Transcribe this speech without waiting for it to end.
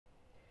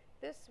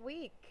This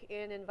week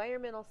in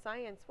environmental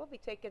science, we'll be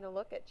taking a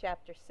look at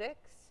Chapter 6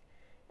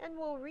 and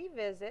we'll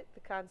revisit the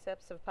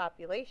concepts of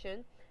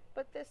population,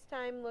 but this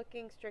time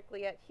looking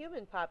strictly at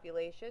human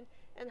population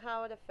and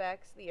how it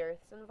affects the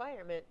Earth's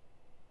environment.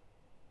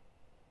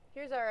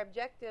 Here's our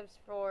objectives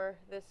for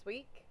this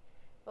week.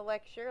 The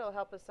lecture will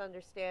help us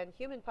understand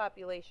human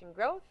population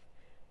growth,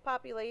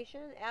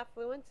 population,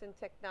 affluence, and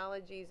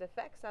technology's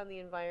effects on the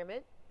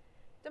environment,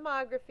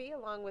 demography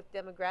along with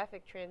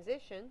demographic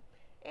transition,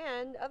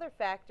 and other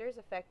factors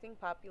affecting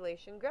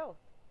population growth.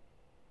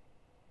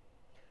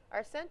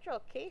 Our central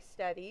case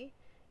study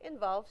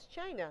involves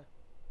China.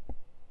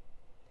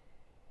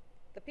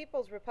 The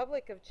People's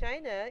Republic of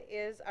China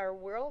is our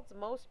world's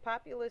most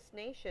populous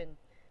nation,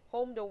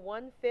 home to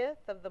 1/5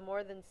 of the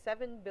more than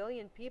 7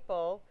 billion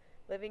people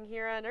living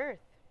here on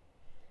Earth.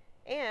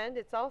 And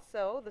it's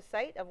also the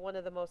site of one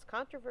of the most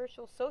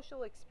controversial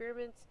social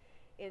experiments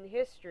in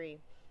history.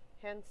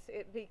 Hence,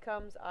 it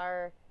becomes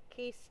our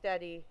case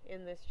study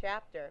in this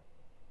chapter.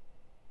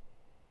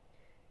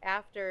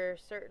 After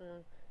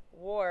certain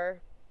war,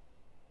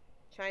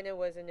 China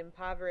was an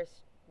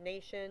impoverished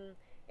nation,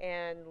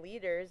 and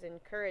leaders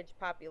encouraged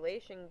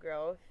population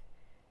growth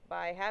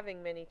by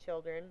having many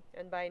children.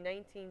 And by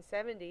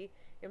 1970,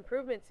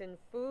 improvements in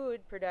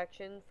food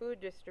production,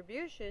 food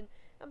distribution,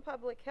 and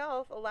public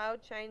health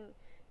allowed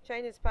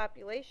China's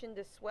population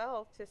to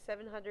swell to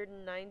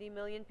 790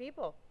 million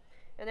people.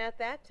 And at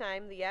that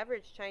time, the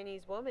average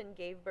Chinese woman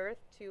gave birth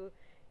to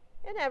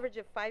an average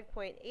of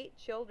 5.8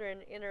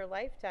 children in her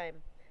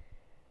lifetime.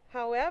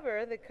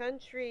 However, the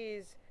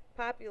country's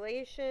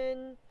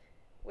population,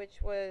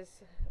 which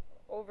was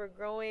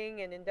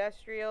overgrowing and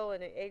industrial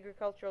and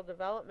agricultural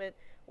development,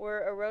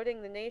 were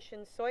eroding the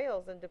nation's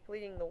soils and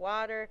depleting the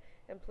water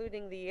and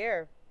polluting the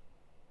air.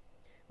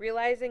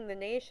 Realizing the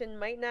nation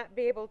might not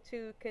be able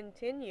to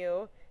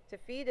continue to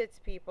feed its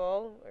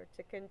people or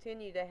to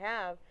continue to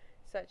have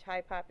such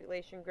high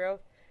population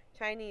growth,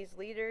 Chinese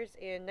leaders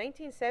in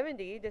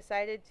 1970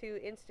 decided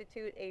to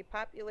institute a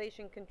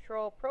population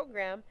control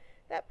program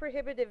that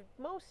prohibited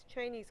most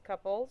Chinese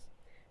couples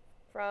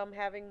from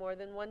having more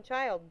than one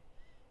child.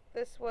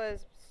 This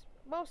was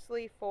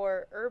mostly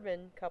for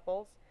urban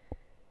couples.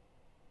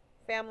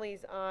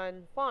 Families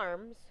on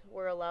farms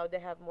were allowed to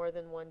have more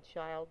than one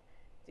child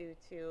due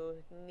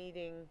to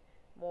needing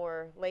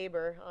more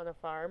labor on a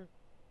farm.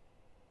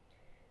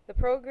 The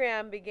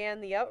program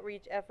began the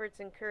outreach efforts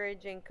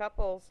encouraging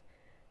couples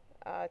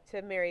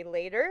to marry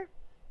later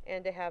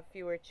and to have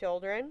fewer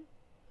children.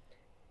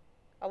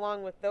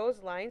 Along with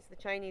those lines, the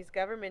Chinese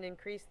government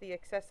increased the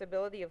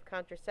accessibility of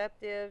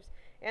contraceptives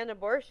and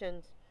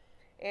abortions.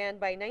 And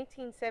by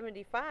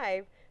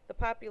 1975, the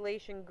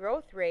population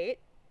growth rate,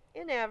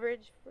 in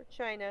average for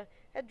China,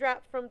 had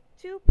dropped from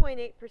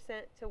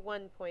 2.8% to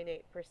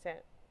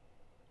 1.8%.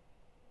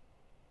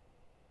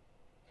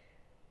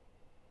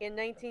 In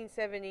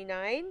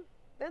 1979,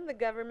 then the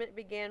government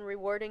began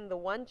rewarding the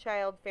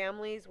one-child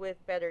families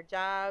with better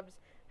jobs,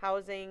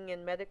 housing,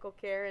 and medical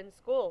care and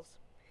schools,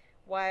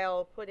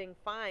 while putting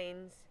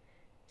fines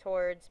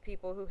towards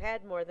people who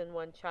had more than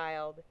one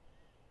child.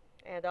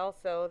 And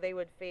also, they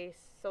would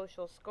face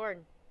social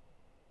scorn.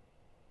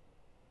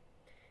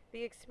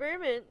 The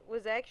experiment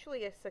was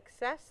actually a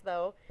success,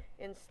 though,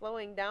 in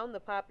slowing down the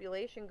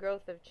population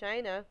growth of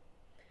China.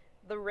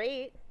 The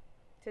rate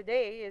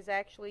today is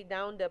actually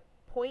down to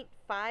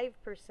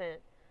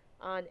 0.5%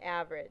 on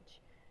average.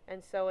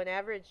 And so an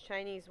average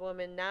Chinese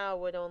woman now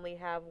would only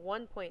have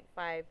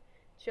 1.5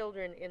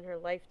 children in her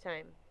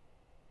lifetime.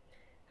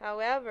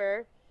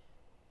 However,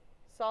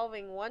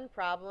 solving one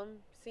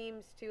problem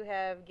seems to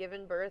have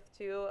given birth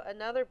to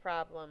another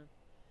problem.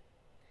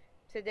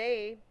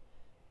 Today,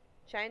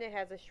 China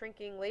has a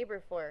shrinking labor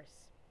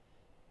force,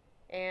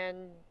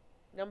 and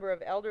number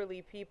of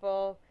elderly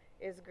people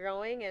is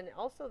growing, and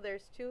also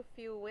there's too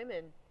few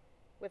women.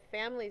 With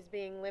families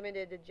being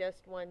limited to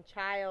just one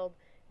child,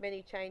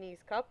 many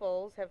Chinese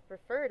couples have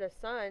preferred a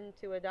son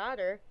to a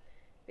daughter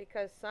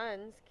because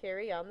sons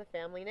carry on the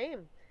family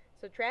name.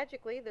 So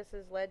tragically, this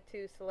has led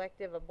to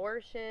selective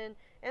abortion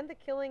and the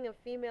killing of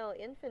female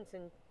infants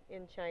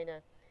in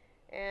China,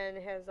 and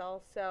has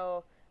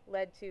also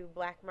led to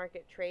black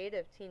market trade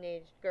of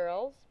teenage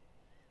girls,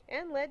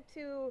 and led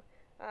to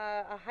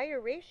a higher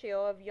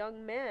ratio of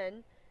young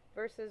men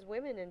versus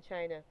women in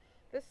China.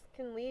 This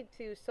can lead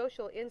to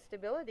social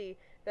instability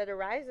that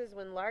arises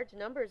when large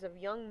numbers of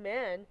young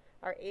men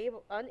are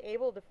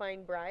unable to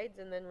find brides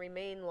and then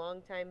remain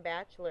long-time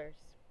bachelors.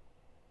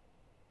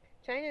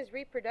 China's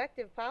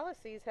reproductive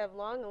policies have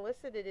long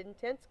elicited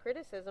intense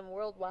criticism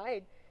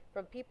worldwide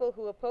from people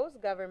who oppose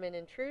government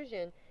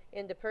intrusion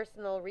into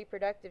personal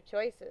reproductive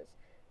choices,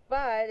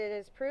 but it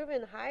has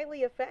proven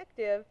highly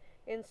effective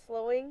in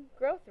slowing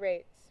growth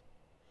rates.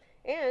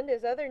 And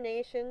as other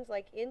nations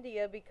like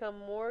India become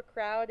more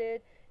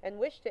crowded and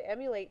wish to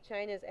emulate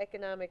China's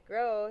economic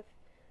growth,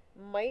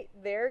 might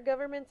their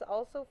governments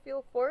also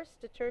feel forced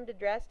to turn to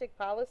drastic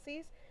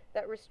policies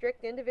that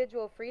restrict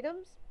individual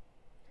freedoms?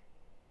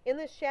 In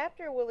this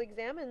chapter, we'll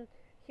examine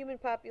human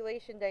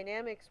population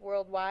dynamics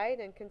worldwide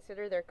and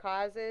consider their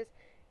causes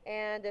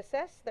and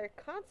assess their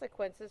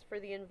consequences for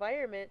the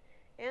environment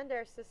and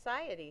our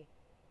society.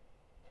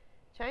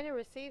 China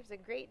receives a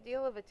great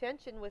deal of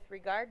attention with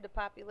regard to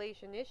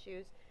population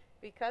issues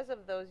because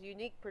of those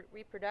unique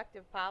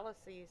reproductive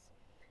policies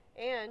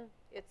and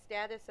its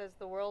status as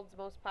the world's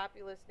most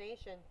populous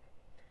nation.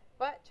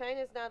 But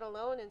China is not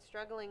alone in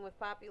struggling with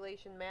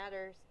population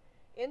matters.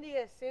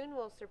 India soon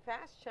will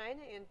surpass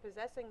China in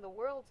possessing the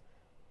world's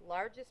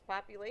largest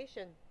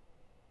population.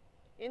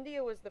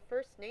 India was the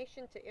first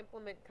nation to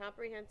implement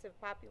comprehensive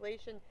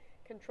population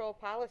control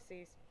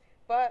policies.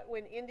 But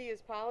when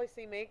India's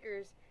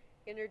policymakers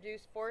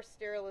introduced forced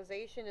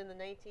sterilization in the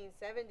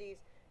 1970s,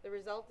 the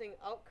resulting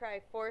outcry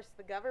forced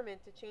the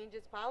government to change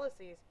its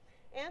policies.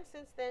 And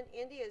since then,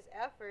 India's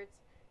efforts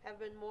have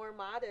been more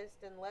modest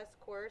and less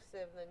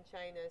coercive than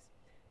China's.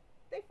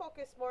 They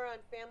focus more on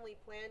family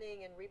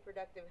planning and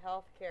reproductive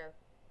health care.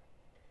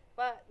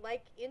 But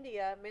like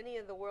India, many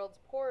of the world's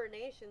poorer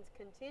nations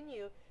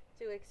continue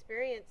to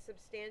experience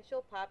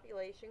substantial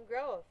population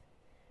growth.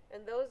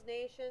 And those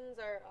nations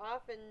are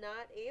often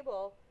not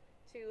able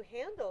to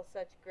handle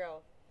such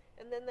growth.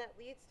 And then that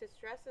leads to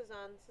stresses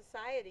on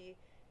society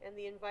and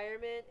the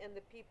environment and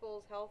the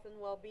people's health and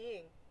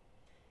well-being.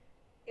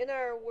 In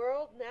our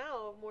world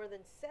now of more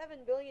than 7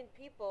 billion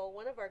people,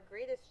 one of our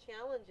greatest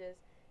challenges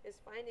is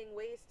finding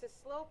ways to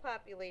slow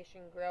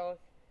population growth.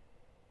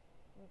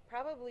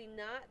 Probably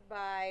not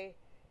by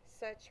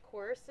such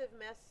coercive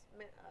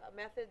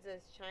methods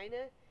as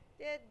China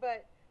did,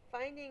 but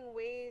finding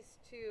ways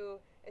to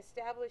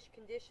establish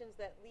conditions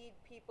that lead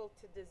people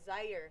to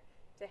desire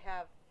to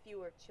have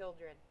fewer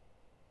children.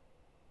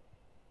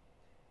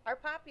 Our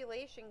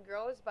population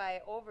grows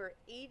by over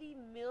 80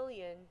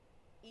 million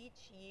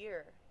each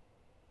year.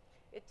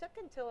 It took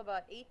until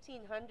about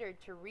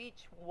 1800 to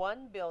reach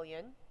 1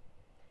 billion,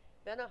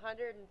 then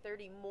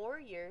 130 more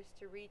years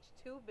to reach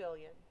 2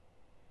 billion,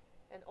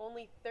 and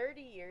only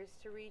 30 years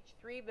to reach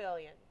 3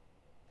 billion.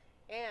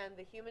 And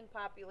the human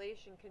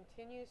population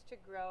continues to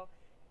grow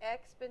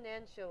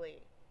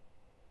exponentially,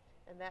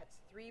 and that's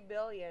 3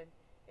 billion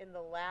in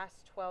the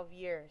last 12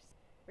 years.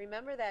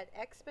 Remember that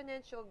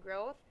exponential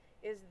growth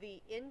is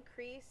the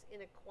increase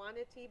in a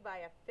quantity by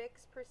a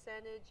fixed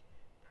percentage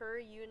per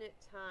unit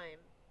time.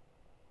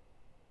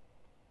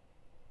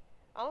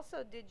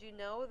 Also, did you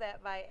know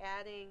that by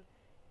adding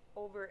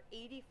over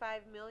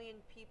 85 million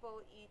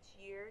people each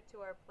year to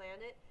our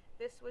planet,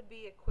 this would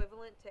be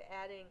equivalent to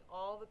adding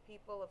all the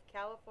people of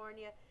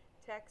California,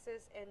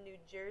 Texas, and New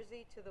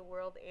Jersey to the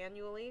world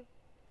annually?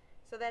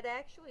 So that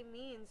actually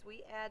means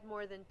we add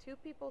more than 2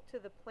 people to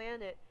the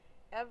planet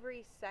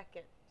every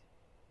second.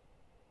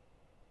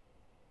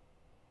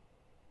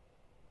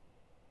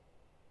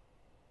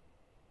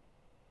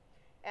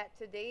 At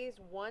today's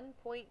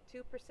 1.2%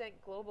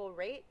 global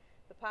rate,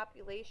 the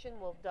population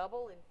will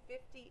double in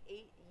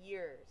 58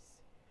 years.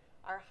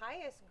 Our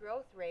highest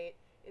growth rate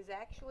is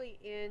actually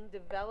in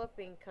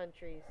developing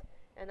countries,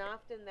 and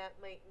often that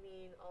might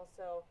mean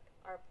also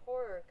our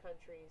poorer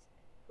countries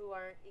who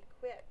aren't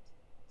equipped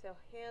to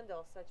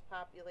handle such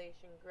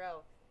population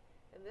growth.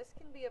 And this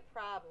can be a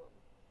problem.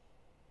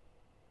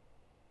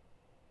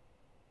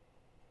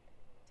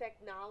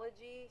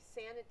 Technology,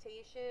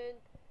 sanitation,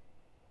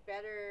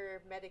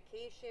 better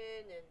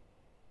medication, and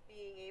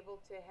being able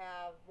to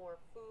have more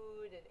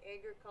food and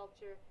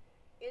agriculture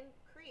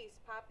increase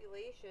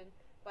population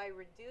by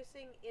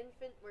reducing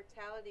infant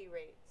mortality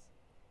rates.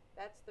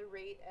 That's the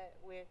rate at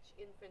which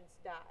infants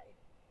die.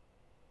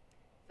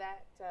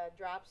 That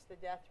drops the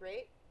death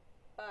rate,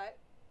 but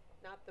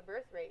not the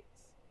birth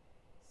rates.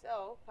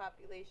 So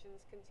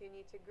populations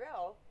continue to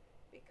grow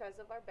because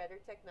of our better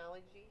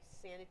technology,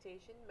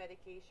 sanitation,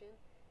 medication,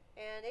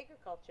 and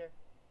agriculture.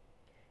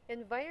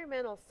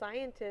 Environmental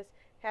scientists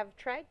have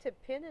tried to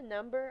pin a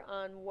number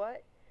on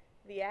what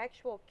the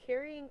actual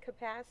carrying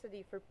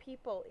capacity for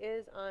people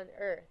is on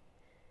Earth.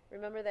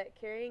 Remember that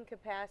carrying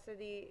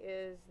capacity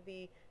is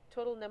the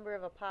total number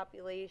of a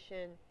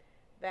population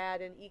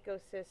that an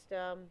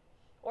ecosystem,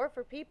 or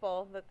for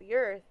people, that the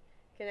Earth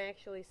can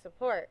actually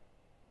support.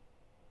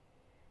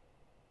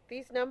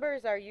 These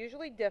numbers are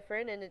usually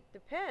different, and it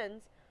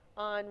depends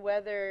on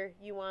whether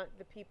you want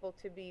the people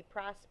to be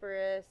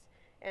prosperous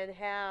and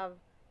have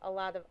a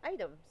lot of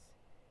items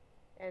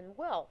and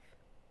wealth.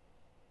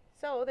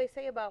 So they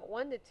say about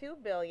 1 to 2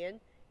 billion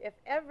if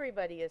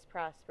everybody is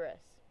prosperous.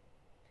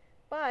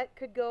 But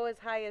could go as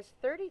high as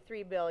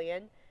 33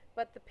 billion,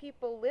 but the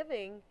people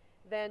living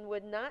then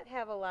would not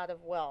have a lot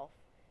of wealth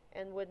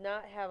and would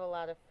not have a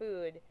lot of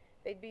food.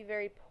 They'd be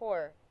very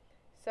poor.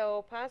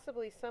 So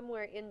possibly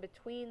somewhere in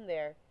between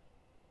there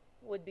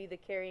would be the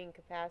carrying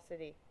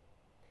capacity.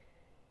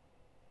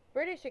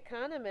 British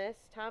economist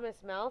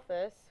Thomas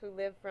Malthus, who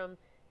lived from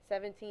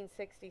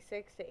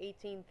 1766 to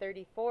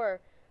 1834,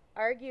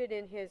 argued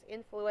in his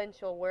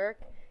influential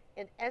work,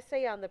 An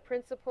Essay on the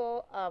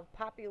Principle of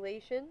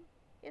Population,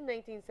 in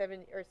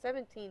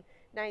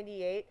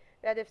 1798,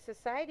 that if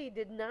society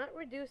did not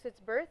reduce its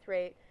birth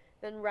rate,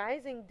 then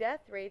rising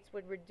death rates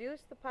would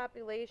reduce the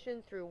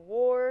population through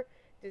war,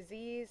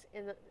 disease,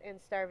 and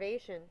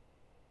starvation.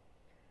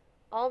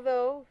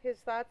 Although his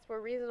thoughts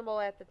were reasonable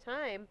at the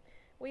time,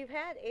 we've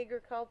had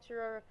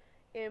agricultural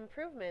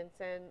improvements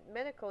and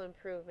medical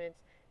improvements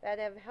that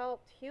have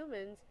helped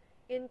humans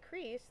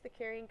increase the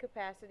carrying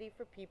capacity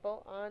for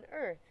people on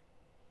Earth.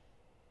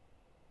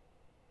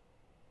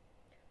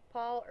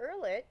 Paul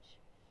Ehrlich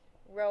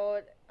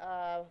wrote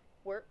a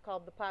work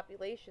called The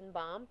Population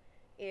Bomb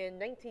in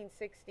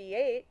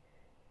 1968,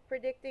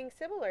 predicting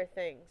similar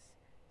things,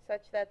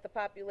 such that the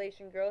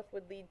population growth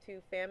would lead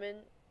to famine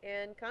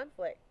and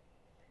conflict.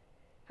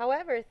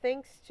 However,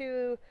 thanks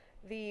to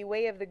the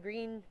way of the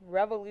Green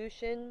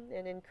Revolution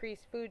and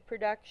increased food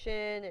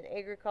production and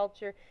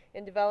agriculture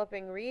in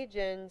developing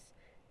regions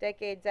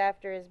decades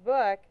after his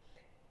book,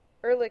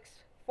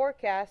 Ehrlich's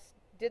forecast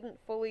didn't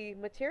fully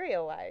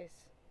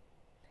materialize.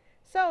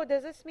 So,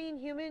 does this mean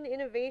human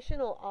innovation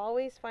will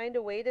always find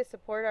a way to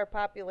support our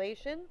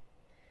population?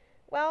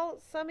 Well,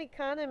 some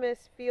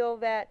economists feel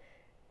that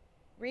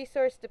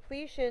resource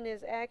depletion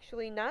is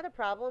actually not a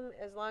problem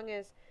as long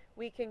as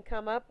we can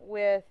come up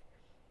with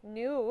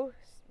new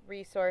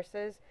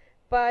resources.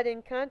 But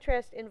in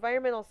contrast,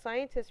 environmental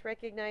scientists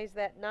recognize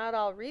that not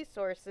all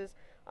resources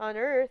on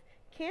Earth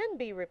can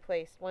be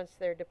replaced once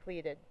they're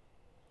depleted.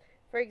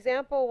 For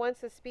example,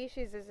 once a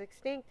species is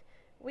extinct,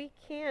 we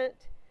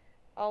can't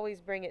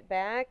always bring it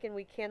back, and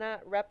we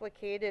cannot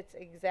replicate its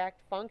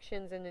exact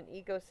functions in an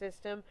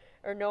ecosystem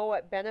or know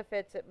what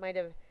benefits it might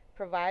have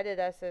provided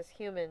us as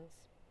humans.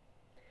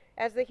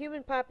 As the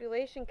human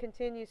population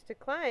continues to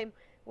climb,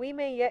 we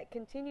may yet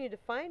continue to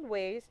find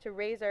ways to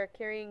raise our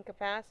carrying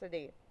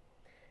capacity.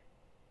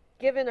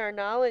 Given our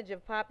knowledge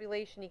of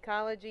population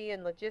ecology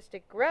and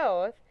logistic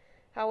growth,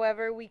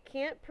 however, we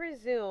can't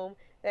presume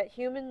that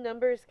human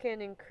numbers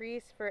can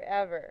increase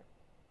forever.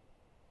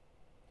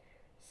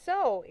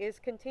 So, is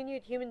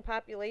continued human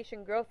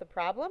population growth a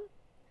problem?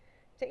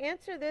 To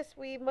answer this,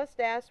 we must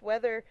ask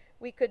whether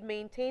we could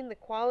maintain the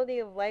quality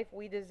of life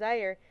we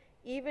desire,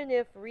 even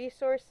if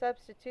resource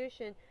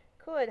substitution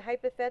could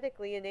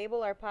hypothetically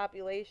enable our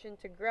population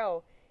to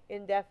grow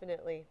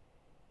indefinitely.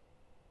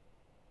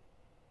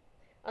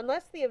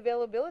 Unless the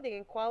availability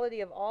and quality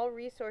of all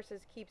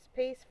resources keeps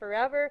pace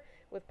forever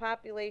with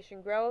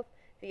population growth,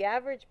 the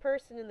average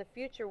person in the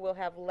future will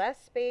have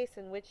less space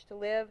in which to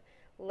live,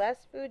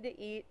 less food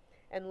to eat,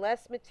 and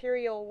less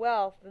material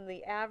wealth than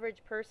the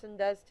average person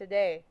does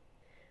today.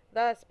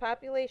 Thus,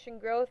 population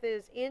growth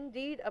is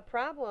indeed a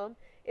problem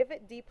if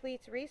it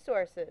depletes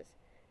resources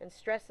and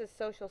stresses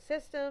social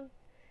systems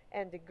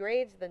and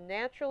degrades the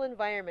natural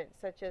environment,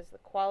 such as the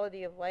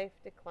quality of life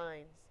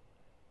declines.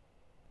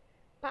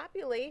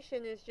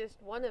 Population is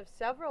just one of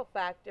several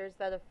factors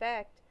that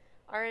affect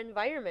our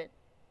environment.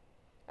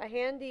 A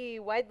handy,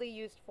 widely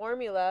used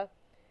formula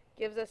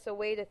gives us a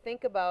way to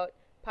think about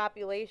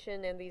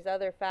population and these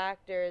other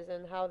factors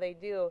and how they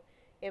do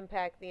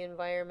impact the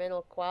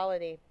environmental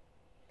quality.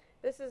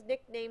 This is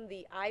nicknamed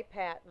the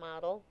IPAT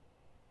model.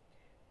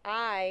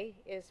 I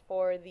is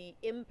for the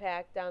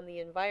impact on the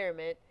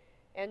environment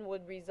and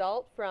would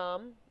result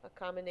from a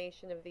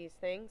combination of these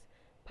things.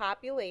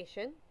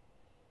 Population.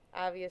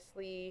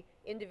 Obviously,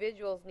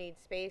 individuals need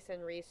space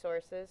and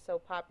resources, so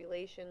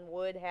population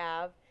would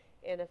have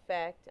an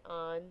effect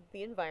on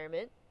the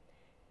environment.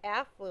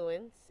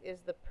 Affluence is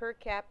the per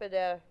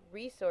capita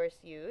resource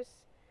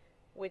use,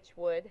 which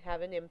would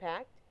have an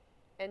impact.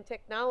 And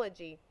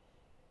technology.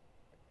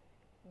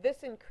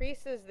 This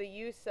increases the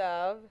use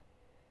of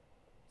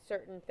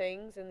certain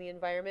things in the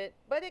environment,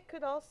 but it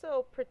could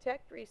also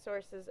protect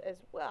resources as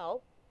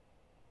well.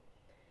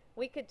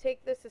 We could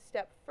take this a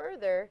step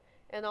further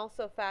and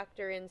also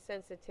factor in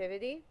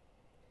sensitivity,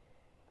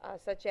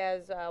 such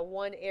as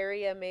one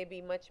area may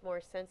be much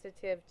more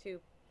sensitive to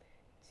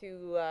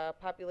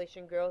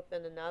population growth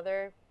than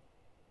another.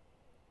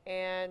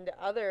 And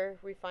other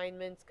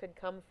refinements could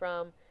come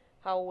from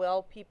how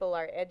well people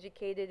are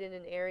educated in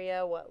an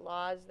area, what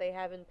laws they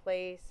have in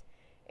place,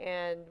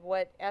 and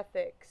what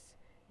ethics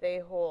they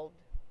hold.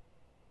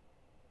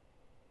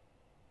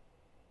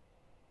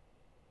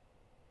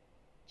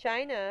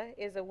 China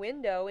is a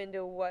window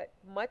into what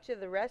much of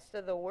the rest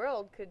of the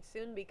world could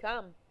soon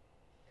become.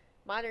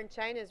 Modern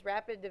China's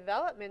rapid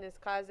development is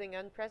causing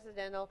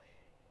unprecedented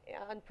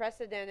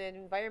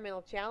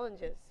environmental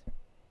challenges.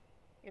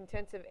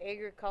 Intensive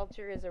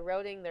agriculture is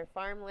eroding their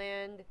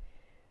farmland.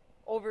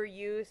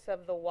 Overuse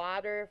of the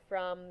water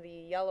from the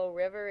Yellow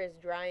River is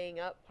drying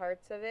up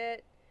parts of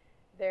it.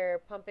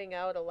 They're pumping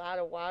out a lot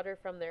of water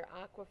from their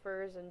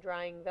aquifers and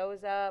drying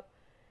those up.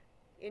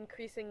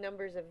 Increasing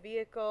numbers of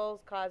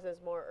vehicles causes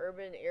more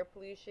urban air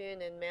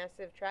pollution and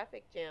massive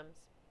traffic jams.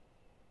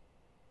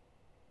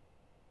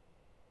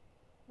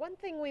 One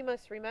thing we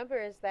must remember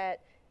is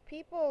that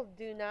people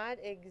do not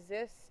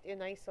exist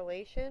in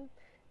isolation,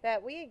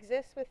 that we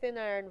exist within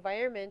our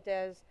environment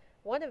as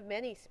one of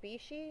many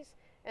species,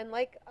 and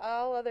like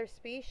all other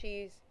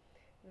species,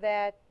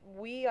 that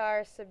we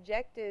are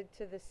subjected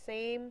to the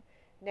same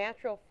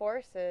natural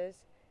forces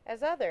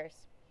as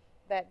others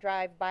that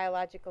drive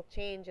biological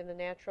change in the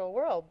natural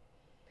world.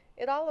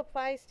 It all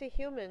applies to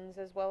humans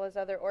as well as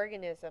other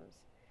organisms.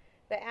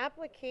 The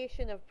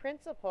application of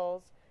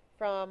principles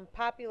from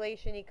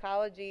population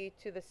ecology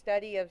to the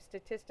study of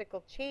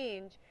statistical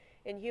change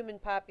in human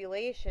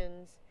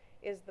populations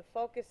is the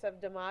focus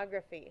of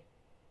demography.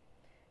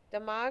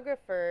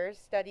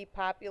 Demographers study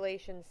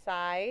population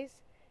size,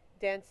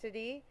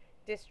 density,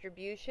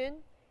 distribution,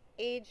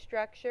 age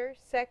structure,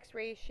 sex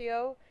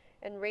ratio,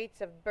 and rates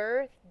of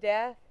birth,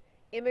 death,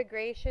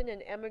 immigration,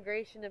 and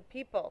emigration of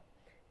people,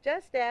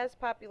 just as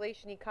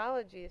population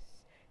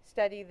ecologists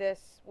study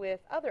this with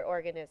other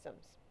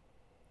organisms.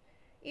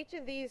 Each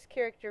of these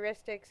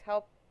characteristics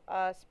help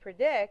us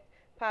predict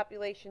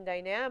population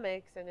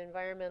dynamics and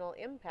environmental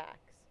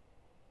impacts.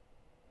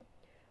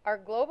 Our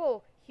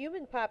global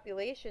human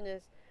population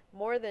is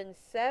more than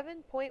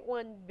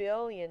 7.1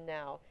 billion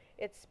now.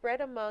 It's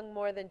spread among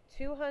more than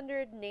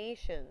 200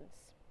 nations.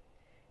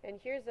 And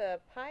here's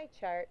a pie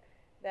chart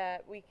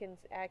that we can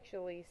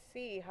actually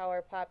see how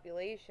our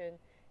population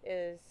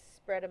is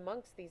spread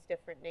amongst these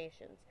different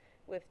nations,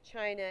 with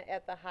China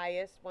at the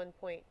highest,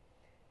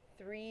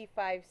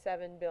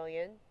 1.357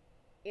 billion,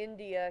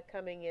 India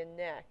coming in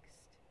next.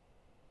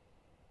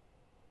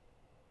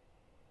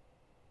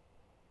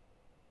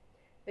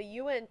 The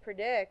UN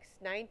predicts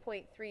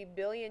 9.3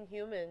 billion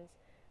humans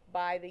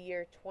by the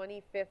year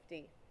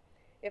 2050.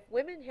 If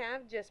women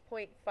have just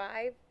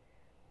 0.5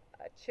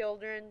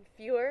 children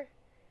fewer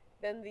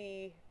than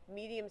the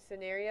medium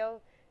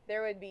scenario,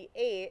 there would be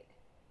 8,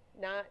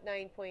 not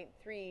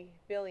 9.3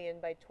 billion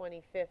by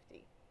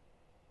 2050.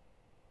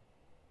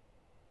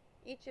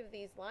 Each of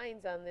these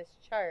lines on this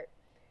chart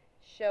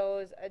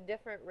shows a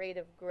different rate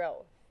of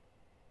growth.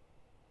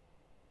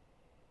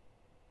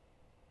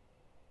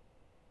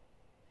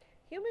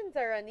 Humans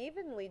are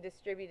unevenly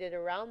distributed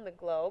around the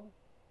globe.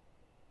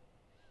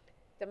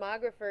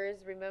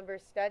 Demographers, remember,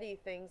 study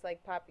things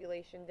like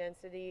population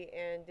density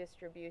and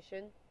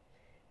distribution.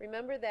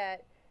 Remember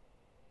that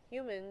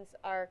humans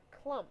are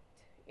clumped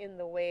in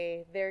the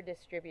way they're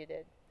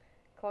distributed.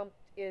 Clumped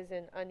is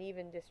an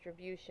uneven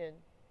distribution.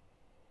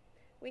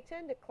 We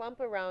tend to clump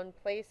around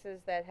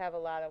places that have a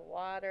lot of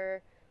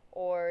water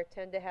or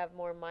tend to have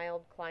more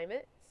mild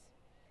climates,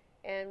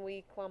 and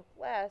we clump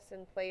less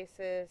in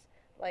places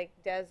like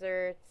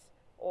deserts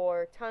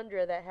or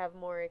tundra that have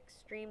more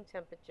extreme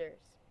temperatures.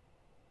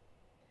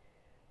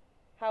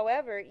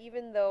 However,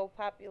 even though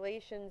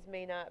populations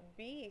may not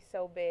be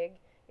so big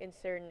in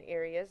certain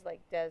areas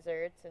like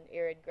deserts and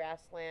arid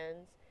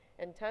grasslands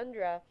and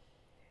tundra,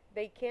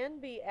 they can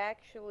be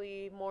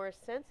actually more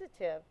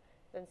sensitive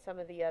than some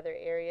of the other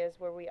areas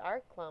where we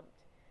are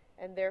clumped,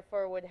 and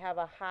therefore would have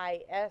a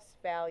high S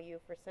value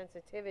for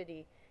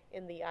sensitivity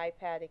in the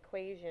IPAD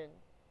equation.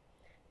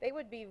 They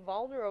would be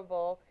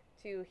vulnerable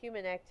to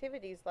human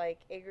activities like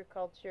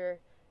agriculture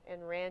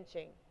and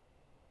ranching.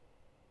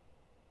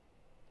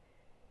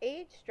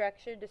 Age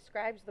structure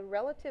describes the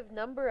relative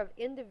number of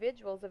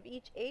individuals of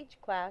each age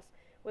class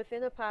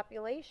within a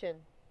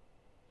population.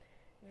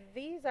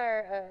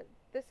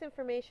 This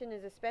information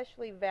is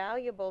especially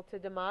valuable to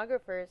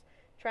demographers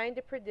trying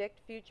to predict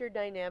future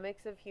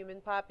dynamics of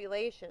human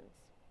populations.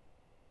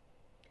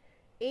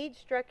 Age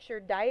structure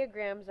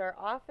diagrams are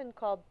often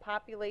called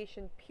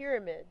population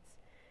pyramids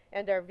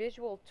and are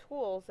visual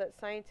tools that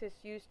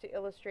scientists use to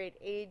illustrate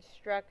age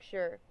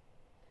structure.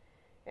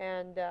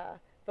 And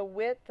the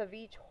width of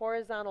each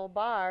horizontal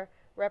bar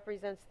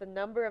represents the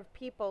number of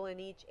people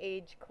in each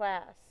age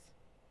class.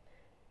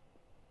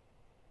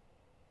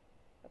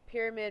 A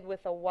pyramid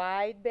with a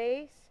wide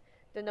base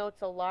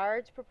denotes a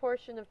large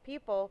proportion of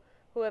people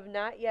who have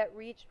not yet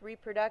reached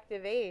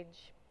reproductive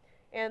age,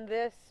 and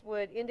this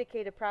would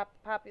indicate a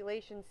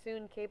population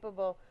soon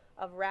capable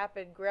of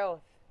rapid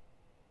growth.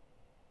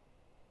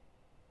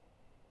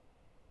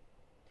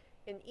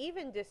 In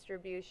even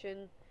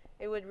distribution,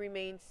 it would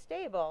remain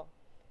stable,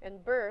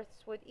 and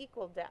births would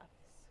equal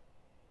deaths.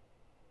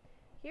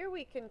 Here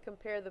we can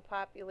compare the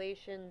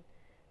population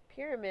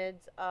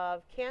pyramids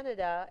of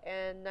Canada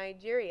and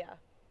Nigeria.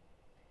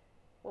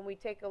 When we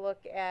take a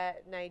look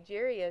at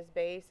Nigeria's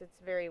base, it's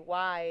very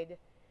wide.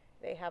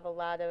 They have a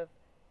lot of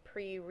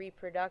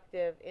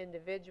pre-reproductive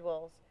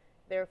individuals,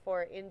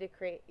 therefore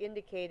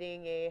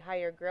indicating a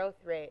higher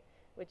growth rate,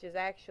 which is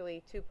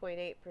actually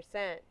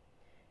 2.8%.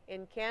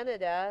 In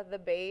Canada, the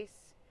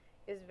base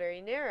is very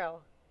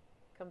narrow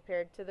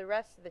compared to the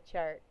rest of the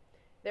chart.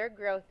 Their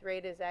growth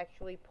rate is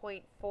actually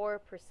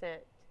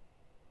 0.4%.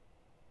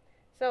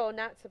 So,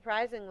 not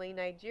surprisingly,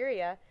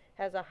 Nigeria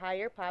has a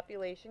higher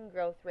population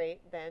growth rate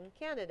than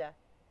Canada.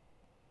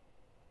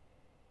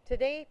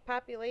 Today,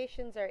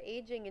 populations are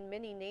aging in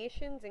many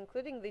nations,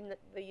 including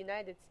the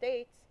United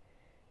States.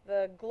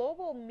 The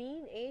global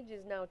mean age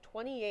is now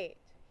 28,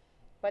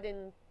 but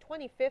in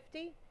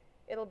 2050,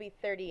 it'll be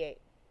 38.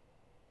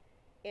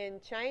 In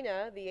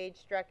China, the age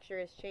structure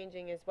is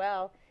changing as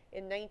well.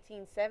 In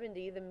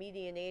 1970, the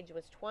median age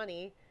was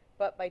 20,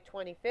 but by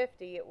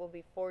 2050, it will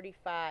be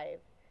 45.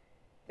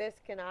 This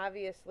can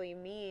obviously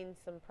mean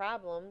some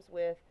problems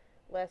with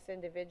less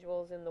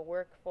individuals in the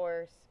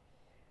workforce,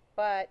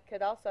 but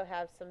could also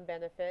have some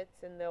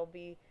benefits, and there'll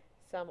be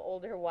some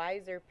older,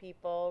 wiser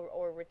people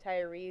or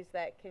retirees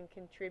that can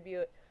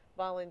contribute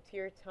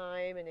volunteer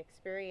time and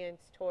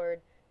experience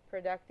toward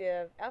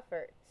productive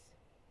efforts.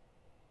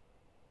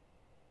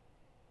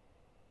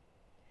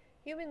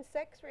 Human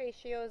sex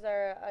ratios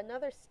are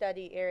another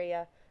study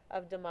area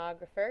of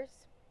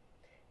demographers.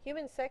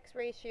 Human sex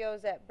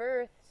ratios at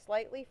birth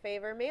slightly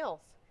favor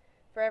males.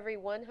 For every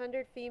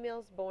 100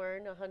 females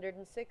born,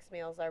 106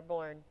 males are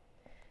born.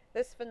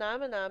 This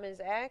phenomenon is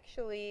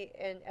actually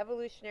an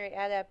evolutionary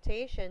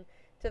adaptation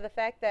to the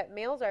fact that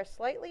males are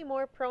slightly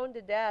more prone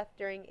to death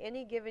during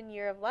any given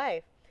year of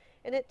life,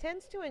 and it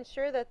tends to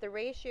ensure that the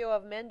ratio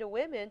of men to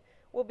women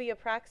will be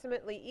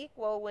approximately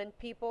equal when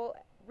people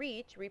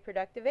reach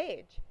reproductive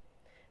age.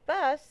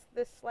 Thus,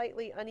 this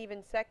slightly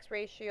uneven sex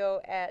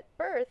ratio at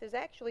birth is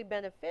actually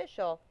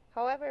beneficial.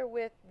 However,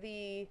 with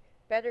the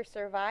better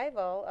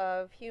survival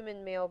of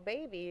human male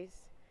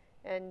babies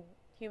and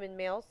human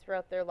males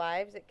throughout their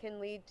lives, it can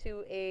lead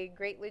to a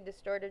greatly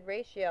distorted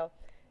ratio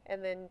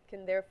and then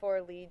can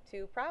therefore lead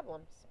to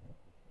problems.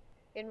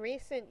 In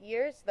recent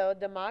years, though,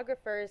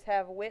 demographers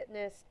have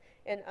witnessed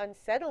an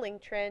unsettling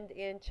trend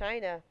in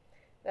China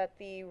that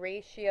the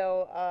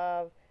ratio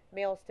of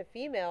males to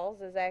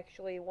females is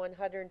actually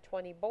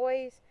 120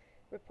 boys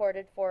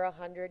reported for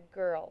 100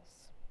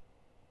 girls.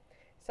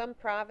 Some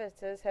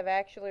provinces have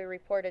actually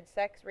reported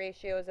sex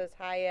ratios as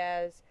high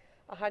as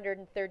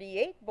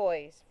 138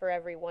 boys for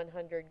every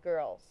 100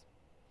 girls.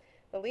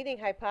 The leading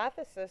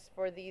hypothesis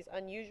for these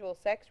unusual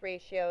sex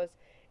ratios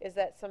is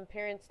that some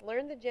parents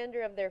learn the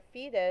gender of their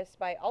fetus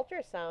by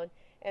ultrasound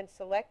and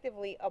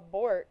selectively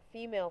abort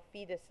female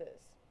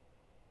fetuses.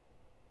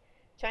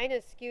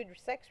 China's skewed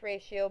sex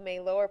ratio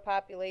may lower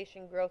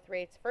population growth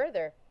rates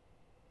further.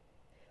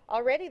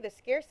 Already, the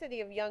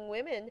scarcity of young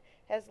women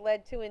has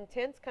led to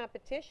intense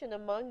competition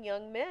among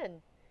young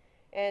men.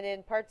 And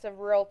in parts of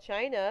rural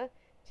China,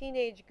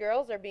 teenage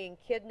girls are being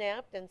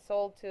kidnapped and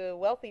sold to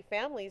wealthy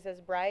families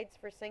as brides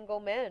for single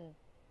men.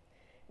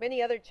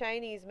 Many other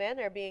Chinese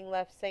men are being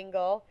left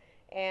single,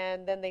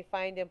 and then they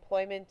find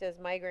employment as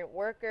migrant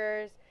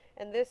workers,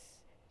 and this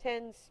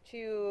tends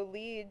to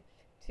lead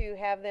to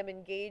have them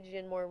engage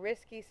in more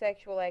risky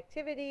sexual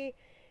activity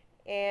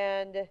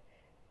and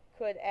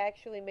could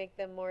actually make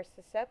them more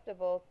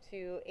susceptible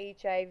to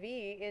HIV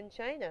in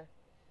China.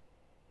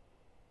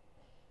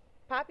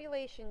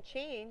 Population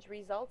change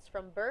results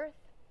from birth,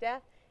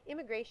 death,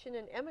 immigration,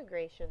 and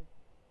emigration.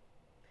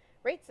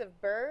 Rates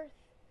of birth,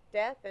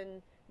 death,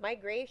 and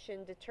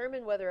migration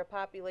determine whether a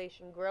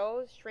population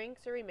grows,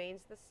 shrinks, or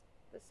remains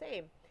the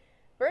same.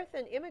 Birth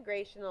and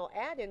immigration will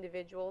add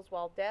individuals,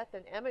 while death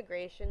and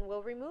emigration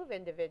will remove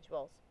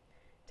individuals.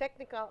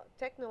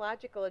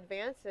 Technological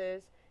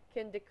advances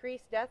can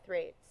decrease death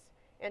rates,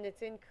 and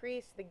it's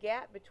increased the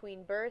gap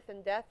between birth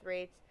and death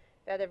rates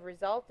that have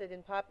resulted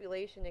in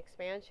population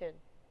expansion.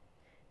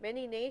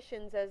 Many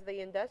nations, as they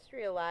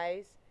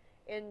industrialize,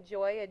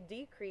 enjoy a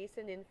decrease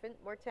in infant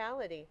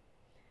mortality.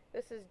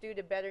 This is due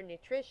to better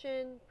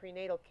nutrition,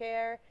 prenatal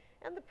care,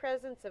 and the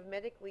presence of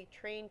medically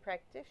trained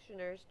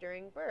practitioners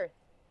during birth.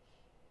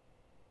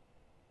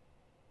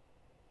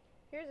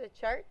 Here's a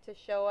chart to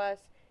show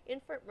us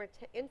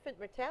infant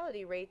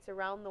mortality rates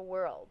around the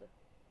world.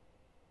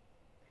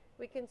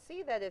 We can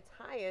see that it's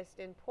highest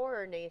in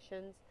poorer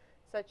nations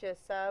such as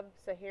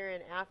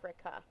sub-Saharan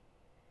Africa,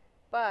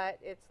 but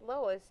it's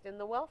lowest in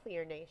the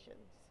wealthier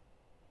nations.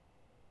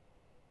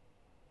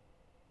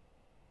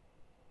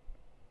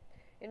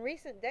 In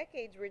recent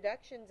decades,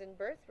 reductions in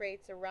birth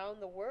rates around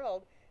the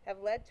world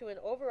have led to an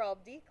overall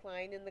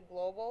decline in the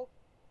global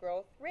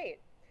growth rate.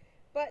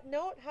 But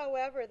note,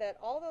 however, that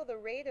although the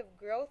rate of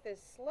growth is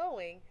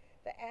slowing,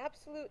 the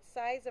absolute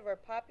size of our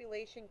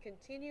population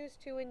continues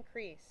to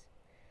increase.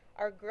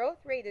 Our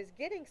growth rate is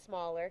getting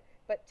smaller,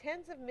 but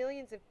tens of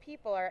millions of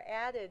people are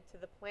added to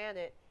the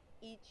planet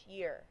each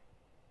year.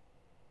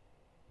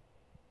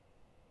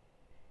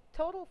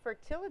 Total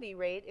fertility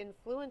rate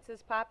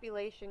influences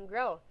population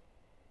growth.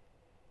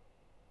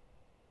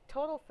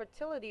 Total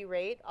fertility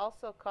rate,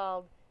 also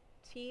called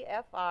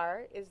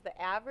TFR, is the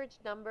average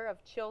number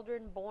of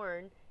children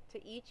born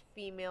to each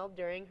female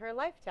during her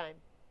lifetime.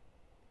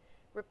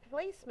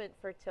 Replacement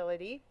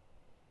fertility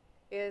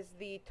is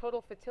the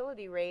total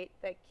fertility rate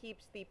that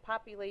keeps the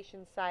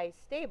population size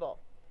stable,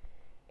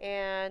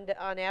 and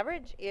on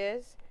average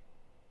is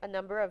a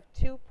number of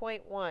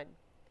 2.1.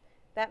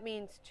 That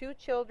means 2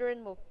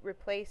 children will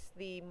replace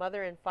the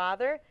mother and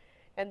father,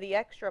 and the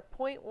extra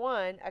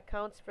 0.1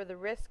 accounts for the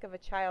risk of a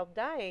child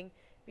dying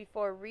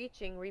before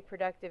reaching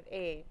reproductive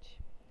age.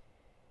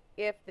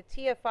 If the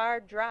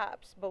TFR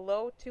drops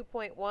below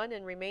 2.1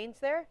 and remains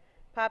there,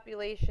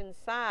 population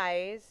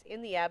size,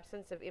 in the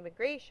absence of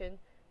immigration,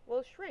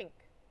 will shrink.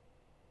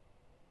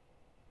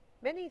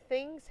 Many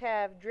things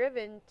have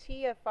driven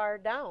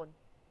TFR down.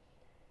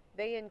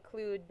 They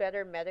include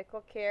better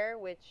medical care,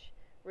 which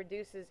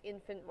reduces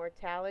infant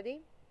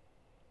mortality,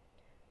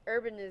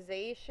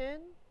 urbanization,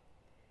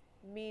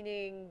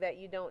 meaning that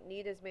you don't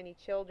need as many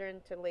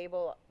children to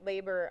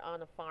labor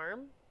on a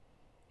farm,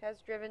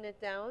 has driven it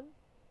down,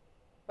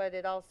 but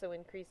it also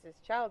increases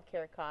child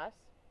care costs,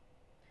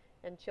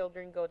 and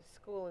children go to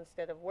school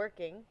instead of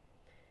working.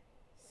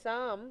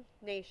 Some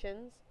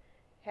nations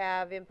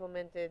have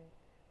implemented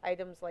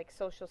items like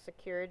Social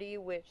Security,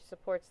 which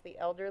supports the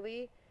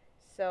elderly,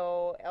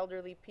 so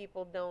elderly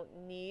people don't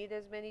need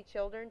as many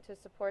children to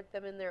support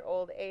them in their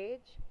old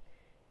age.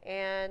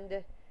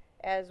 And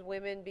as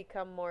women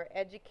become more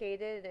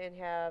educated and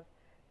have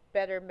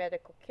better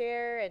medical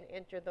care and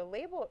enter the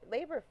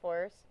labor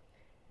force,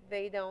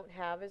 they don't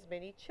have as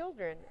many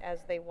children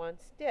as they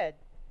once did.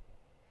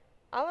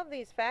 All of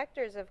these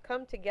factors have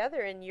come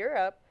together in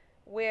Europe,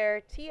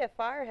 where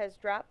TFR has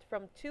dropped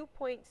from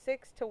 2.6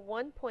 to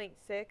 1.6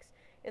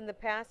 in the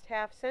past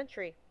half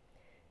century.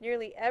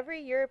 Nearly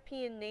every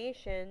European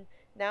nation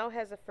now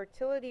has a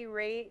fertility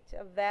rate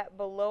of that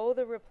below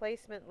the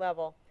replacement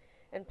level,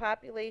 and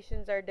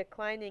populations are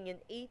declining in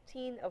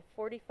 18 of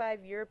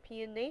 45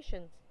 European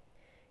nations.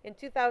 In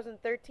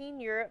 2013,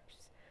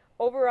 Europe's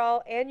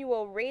overall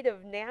annual rate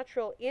of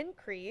natural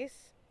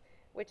increase,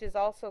 which is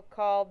also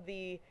called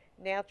the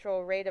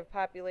natural rate of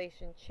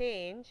population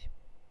change,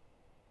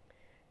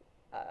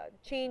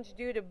 change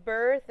due to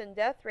birth and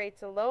death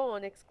rates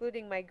alone,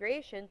 excluding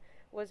migration,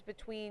 was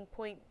between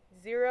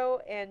 0.0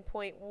 and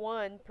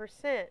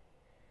 0.1%.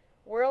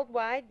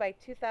 Worldwide, by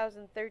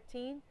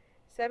 2013,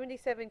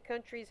 77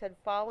 countries had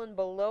fallen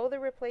below the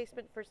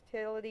replacement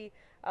fertility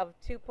of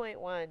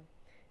 2.1.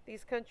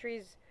 These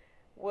countries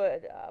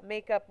would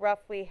make up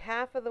roughly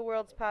half of the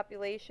world's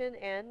population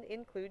and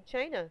include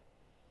China.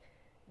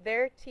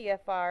 Their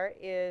TFR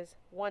is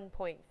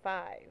 1.5.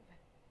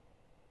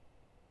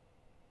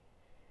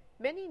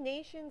 Many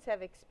nations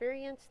have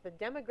experienced the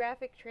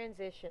demographic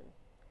transition.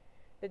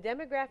 The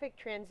demographic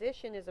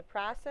transition is a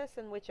process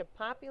in which a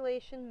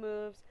population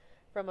moves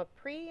from a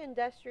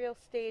pre-industrial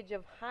stage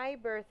of high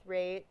birth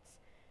rates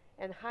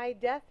and high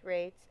death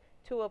rates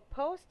to a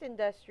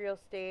post-industrial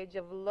stage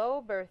of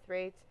low birth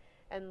rates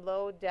and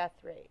low death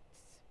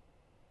rates.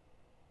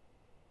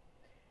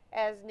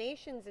 As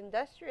nations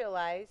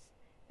industrialize,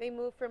 they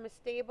move from a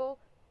stable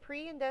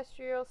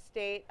pre-industrial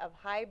state of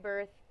high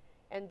birth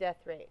and death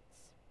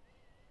rates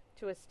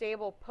to a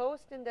stable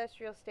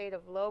post-industrial state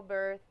of low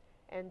birth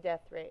and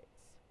death rates.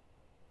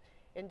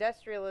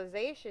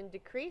 Industrialization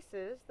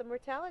decreases the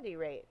mortality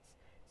rates,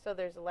 so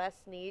there's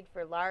less need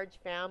for large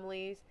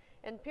families,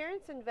 and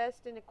parents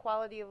invest in a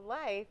quality of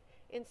life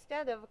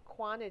instead of a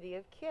quantity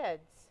of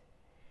kids.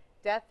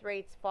 Death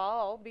rates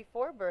fall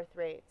before birth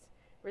rates,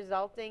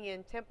 resulting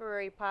in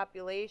temporary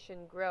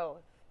population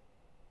growth.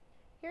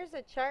 Here's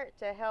a chart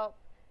to help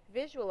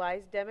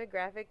visualize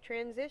demographic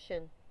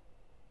transition.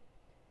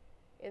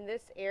 In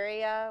this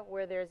area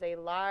where there's a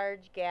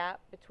large gap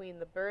between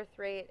the birth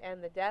rate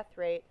and the death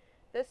rate,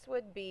 this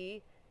would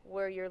be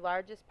where your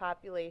largest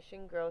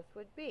population growth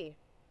would be.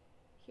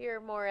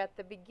 Here, more at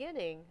the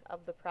beginning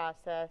of the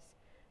process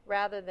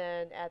rather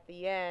than at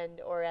the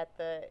end or at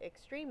the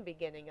extreme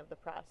beginning of the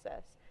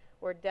process,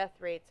 where death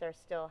rates are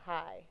still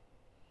high.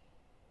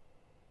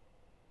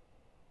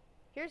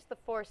 Here's the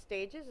 4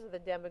 stages of the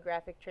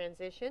demographic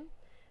transition.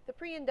 The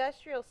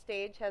pre-industrial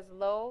stage has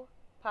low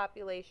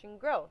population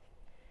growth.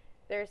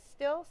 There's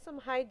still some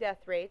high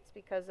death rates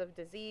because of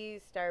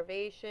disease,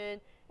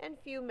 starvation, and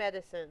few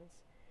medicines.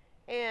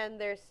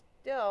 And there's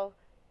still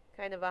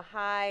kind of a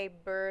high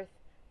birth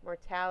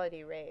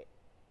mortality rate.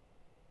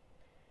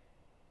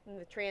 In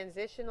the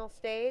transitional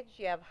stage,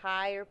 you have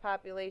higher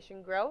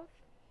population growth,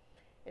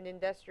 and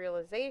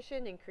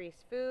industrialization,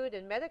 increased food,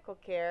 and medical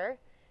care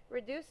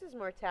reduces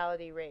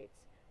mortality rates,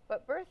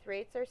 but birth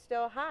rates are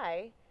still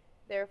high,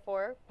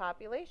 therefore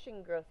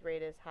population growth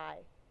rate is high.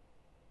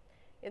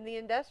 In the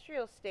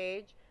industrial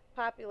stage,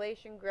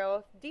 population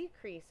growth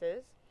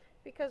decreases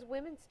because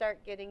women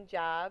start getting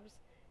jobs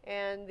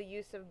and the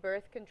use of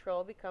birth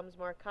control becomes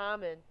more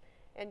common,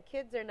 and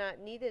kids are not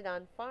needed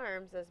on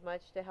farms as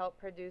much to help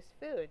produce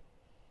food.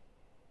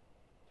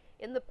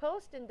 In the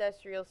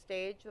post-industrial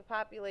stage, the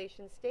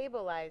population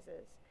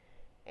stabilizes,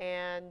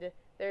 and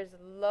there's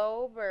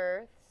low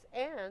births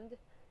and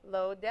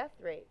low death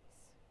rates.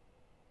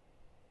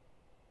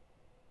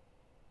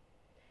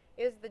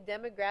 Is the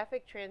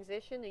demographic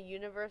transition a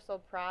universal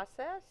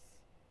process?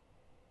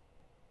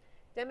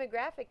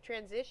 Demographic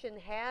transition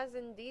has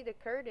indeed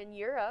occurred in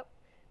Europe,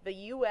 the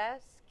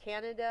US,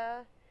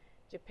 Canada,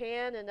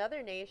 Japan, and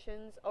other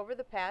nations over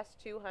the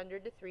past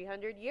 200 to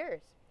 300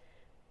 years.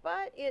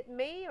 But it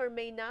may or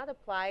may not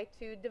apply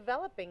to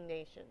developing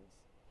nations.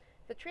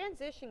 The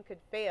transition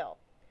could fail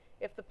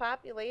if the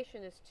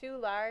population is too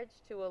large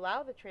to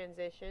allow the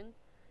transition,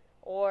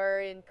 or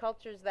in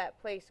cultures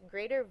that place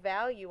greater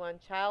value on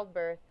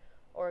childbirth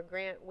or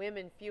grant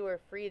women fewer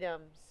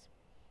freedoms.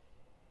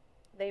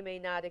 They may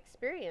not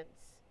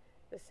experience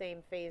the same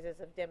phases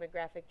of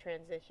demographic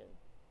transition.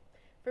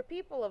 For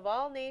people of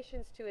all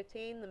nations to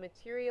attain the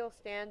material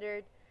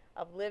standard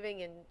of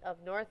living of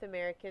North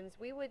Americans,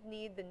 we would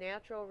need the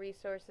natural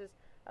resources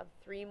of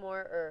 3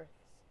 more Earths.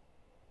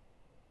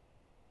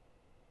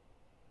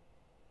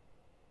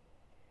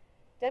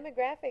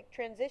 Demographic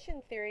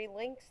transition theory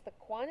links the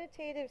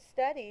quantitative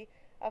study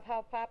of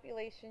how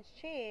populations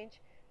change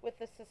with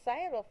the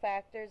societal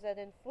factors that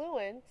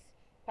influence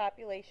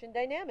population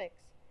dynamics.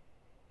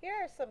 Here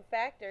are some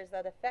factors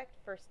that affect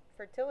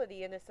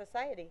fertility in a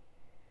society.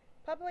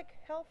 Public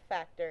health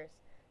factors,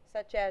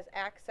 such as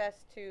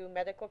access to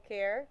medical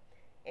care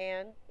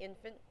and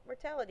infant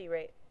mortality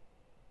rate.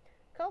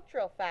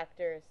 Cultural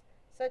factors,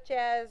 such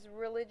as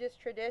religious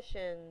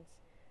traditions,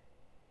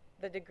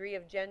 the degree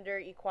of gender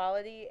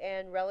equality,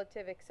 and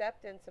relative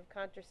acceptance of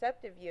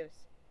contraceptive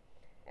use.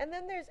 And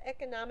then there's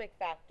economic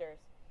factors,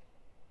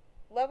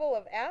 level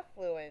of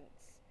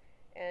affluence,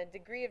 and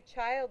degree of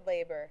child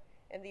labor,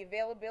 and the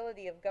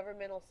availability of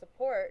governmental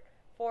support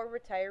for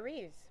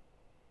retirees.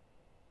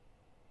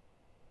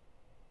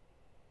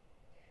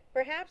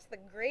 Perhaps the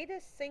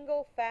greatest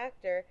single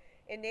factor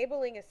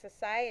enabling a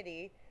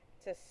society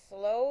to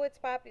slow its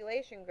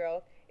population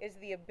growth is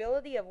the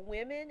ability of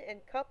women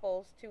and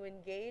couples to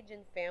engage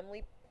in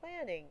family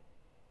planning.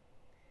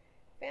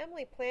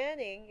 Family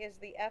planning is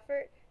the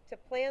effort to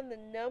plan the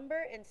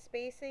number and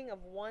spacing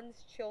of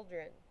one's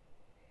children.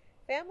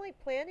 Family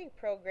planning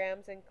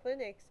programs and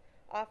clinics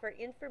offer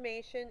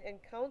information and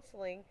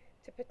counseling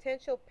to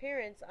potential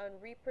parents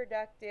on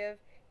reproductive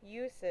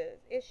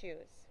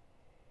issues.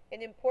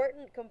 An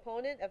important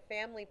component of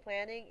family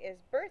planning is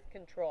birth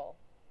control,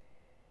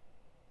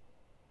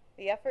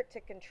 the effort to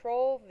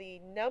control the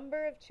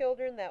number of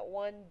children that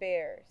one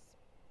bears.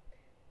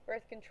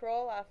 Birth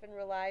control often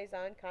relies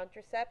on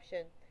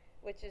contraception,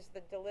 which is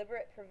the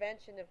deliberate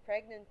prevention of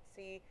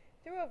pregnancy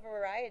through a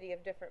variety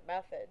of different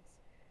methods.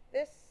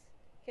 This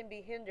can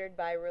be hindered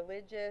by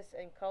religious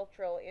and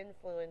cultural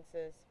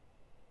influences.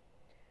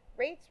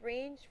 Rates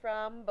range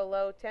from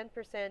below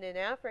 10% in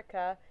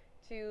Africa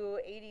to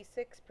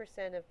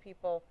 86% of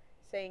people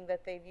saying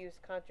that they've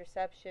used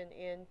contraception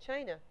in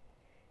China.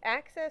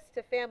 Access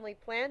to family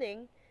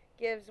planning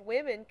gives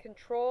women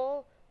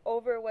control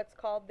over what's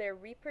called their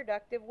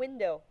reproductive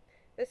window.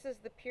 This is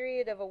the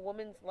period of a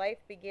woman's life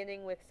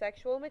beginning with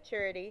sexual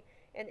maturity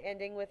and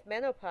ending with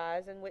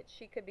menopause, in which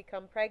she could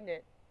become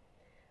pregnant.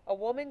 A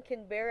woman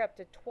can bear up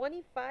to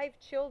 25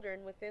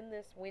 children within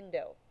this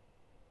window.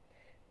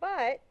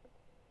 But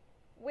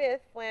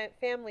with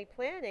family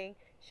planning,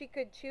 she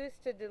could choose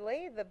to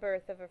delay the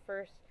birth of a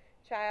first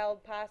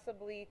child,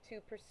 possibly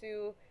to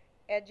pursue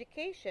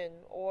education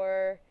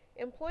or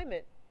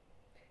employment.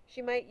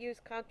 She might use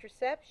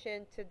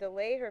contraception to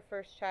delay her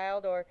first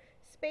child or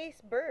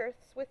space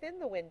births within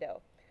the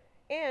window,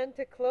 and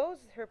to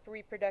close her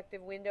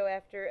reproductive window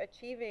after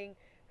achieving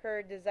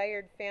her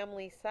desired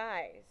family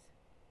size.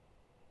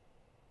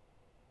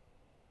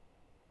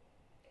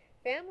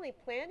 Family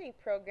planning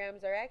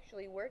programs are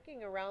actually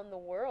working around the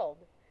world.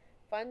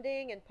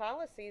 Funding and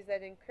policies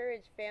that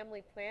encourage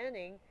family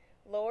planning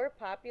lower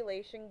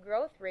population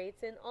growth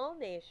rates in all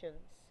nations.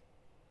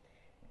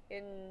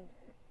 In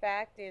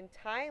fact, in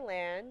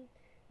Thailand,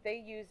 they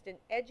used an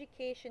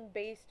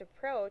education-based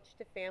approach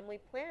to family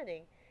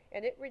planning,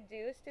 and it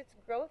reduced its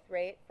growth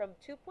rate from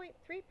 2.3%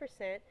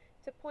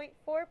 to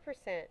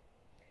 0.4%.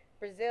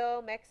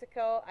 Brazil,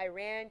 Mexico,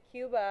 Iran,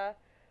 Cuba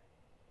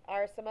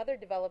are some other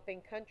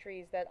developing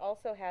countries that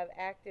also have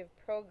active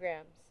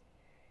programs.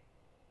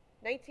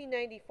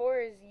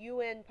 1994's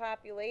UN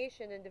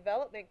Population and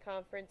Development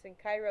Conference in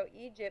Cairo,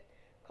 Egypt,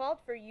 called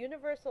for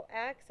universal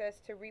access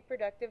to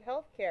reproductive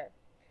health care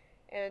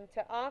and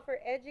to offer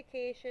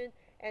education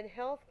and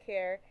health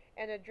care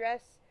and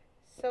address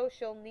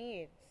social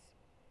needs.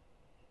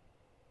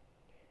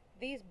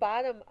 These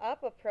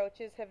bottom-up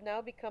approaches have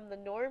now become the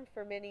norm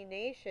for many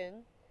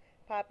nation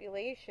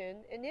population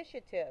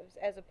initiatives,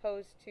 as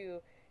opposed to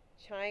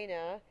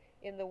China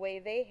in the way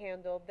they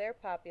handled their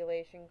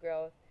population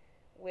growth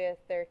with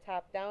their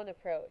top-down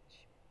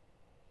approach.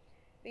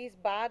 These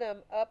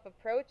bottom-up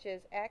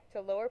approaches act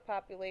to lower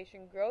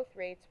population growth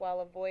rates while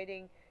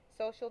avoiding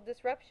social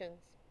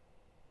disruptions.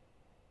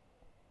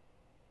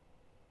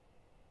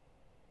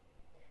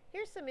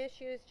 Here's some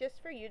issues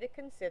just for you to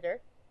consider.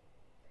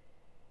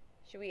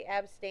 Should we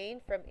abstain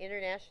from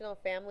international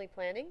family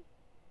planning?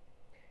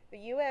 The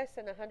U.S.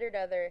 and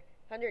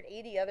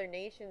 180 other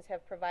nations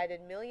have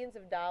provided millions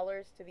of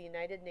dollars to the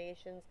United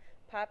Nations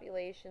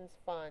Populations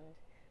Fund,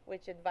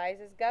 which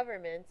advises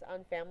governments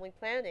on family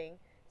planning,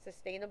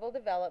 sustainable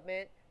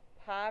development,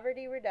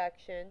 poverty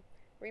reduction,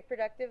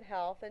 reproductive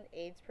health, and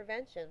AIDS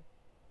prevention.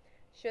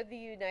 Should the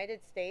United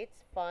States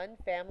fund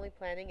family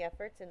planning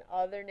efforts in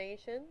other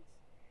nations?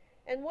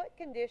 And what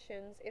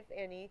conditions, if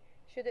any,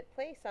 should it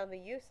place on the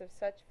use of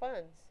such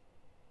funds?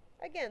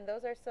 Again,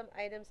 those are some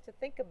items to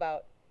think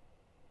about.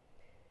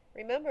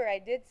 Remember, I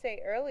did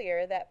say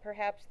earlier that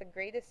perhaps the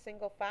greatest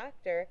single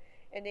factor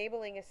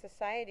enabling a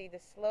society to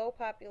slow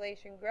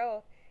population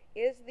growth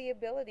is the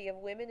ability of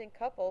women and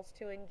couples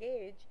to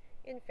engage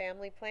in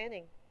family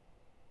planning.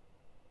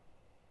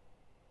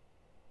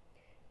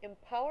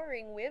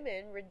 Empowering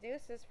women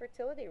reduces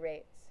fertility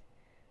rates.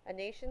 A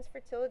nation's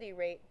fertility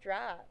rate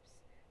drops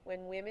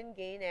when women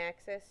gain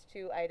access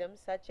to items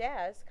such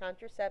as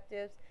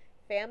contraceptives,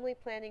 family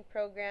planning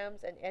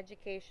programs, and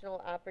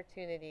educational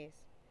opportunities.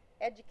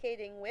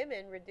 Educating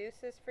women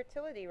reduces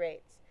fertility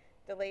rates,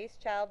 delays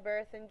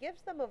childbirth, and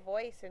gives them a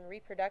voice in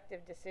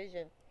reproductive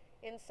decision.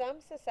 In some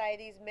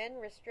societies, men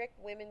restrict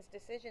women's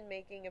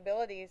decision-making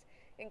abilities,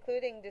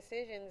 including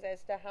decisions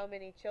as to how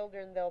many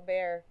children they'll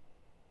bear.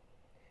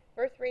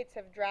 Birth rates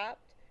have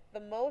dropped the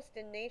most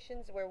in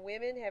nations where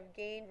women have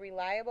gained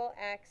reliable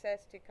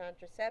access to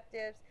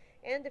contraceptives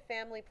and to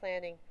family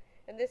planning,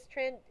 and this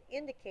trend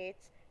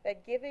indicates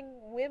that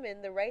giving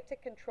women the right to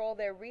control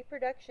their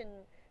reproduction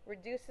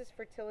reduces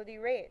fertility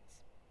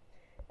rates.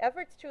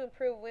 Efforts to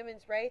improve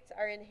women's rights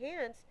are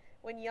enhanced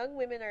when young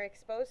women are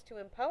exposed to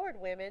empowered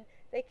women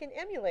they can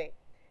emulate.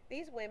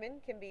 These women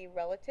can be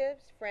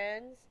relatives,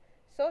 friends,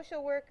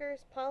 social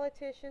workers,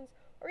 politicians,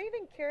 or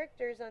even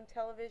characters on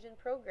television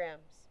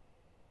programs.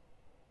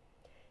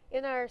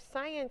 In our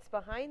science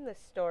behind this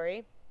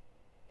story,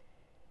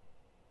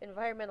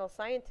 environmental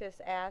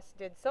scientists asked,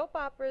 did soap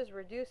operas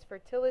reduce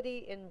fertility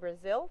in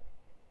Brazil?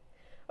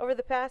 Over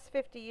the past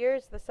 50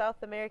 years, the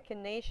South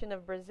American nation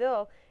of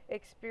Brazil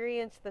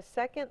experienced the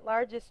second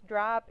largest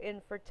drop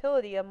in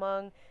fertility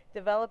among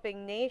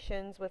developing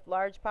nations with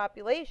large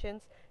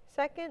populations,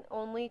 second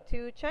only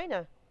to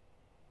China.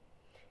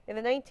 In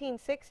the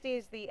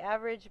 1960s, the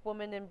average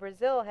woman in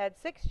Brazil had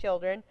 6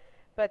 children,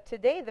 but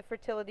today the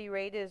fertility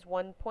rate is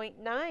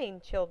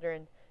 1.9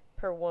 children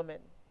per woman.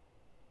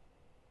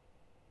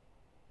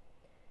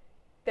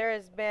 There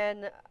has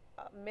been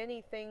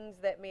many things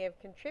that may have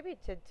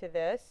contributed to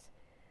this.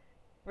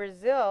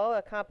 Brazil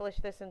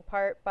accomplished this in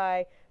part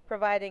by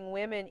providing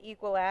women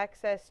equal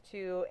access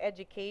to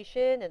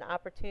education and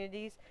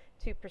opportunities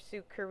to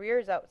pursue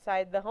careers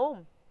outside the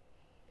home.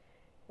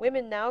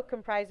 Women now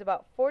comprise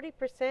about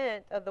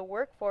 40% of the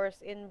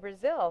workforce in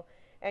Brazil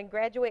and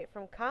graduate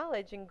from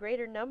college in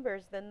greater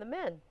numbers than the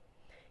men.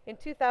 In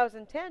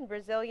 2010,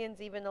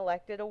 Brazilians even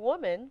elected a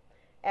woman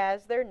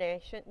as their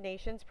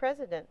nation's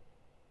president.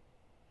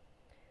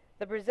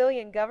 The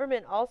Brazilian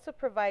government also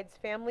provides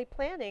family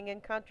planning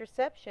and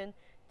contraception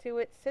to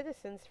its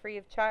citizens free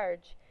of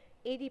charge.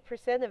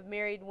 80% of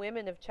married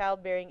women of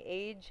childbearing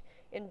age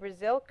in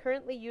Brazil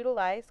currently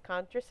utilize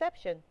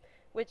contraception,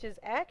 which is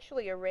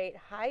actually a rate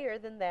higher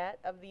than that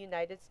of the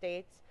United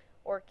States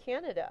or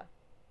Canada.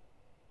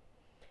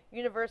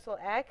 Universal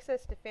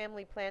access to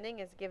family planning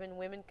has given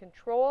women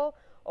control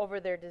over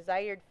their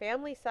desired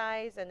family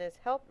size and has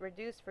helped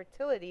reduce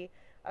fertility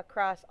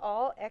across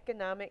all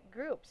economic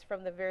groups,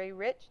 from the very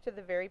rich to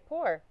the very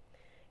poor.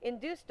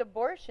 Induced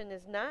abortion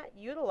is not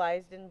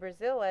utilized in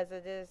Brazil as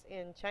it is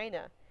in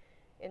China.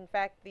 In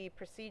fact, the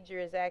procedure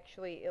is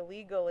actually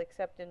illegal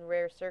except in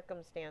rare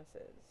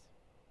circumstances.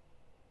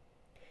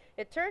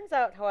 It turns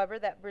out, however,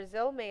 that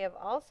Brazil may have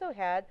also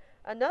had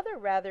another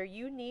rather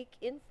unique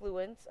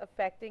influence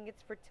affecting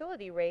its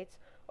fertility rates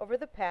over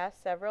the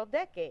past several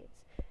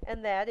decades,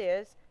 and that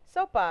is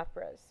soap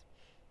operas.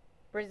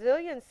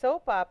 Brazilian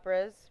soap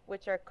operas,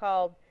 which are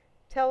called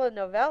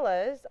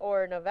telenovelas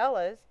or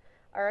novelas,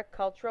 are a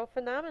cultural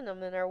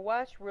phenomenon and are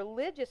watched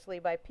religiously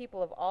by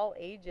people of all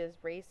ages,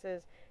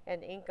 races,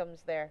 and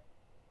incomes there.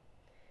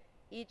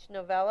 Each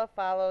novella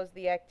follows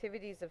the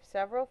activities of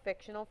several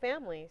fictional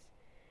families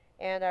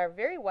and are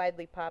very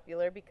widely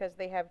popular because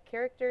they have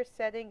characters,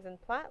 settings,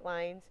 and plot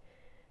lines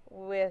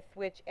with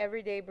which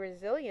everyday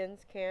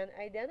Brazilians can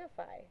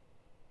identify.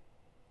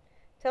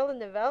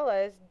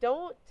 Telenovelas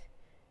don't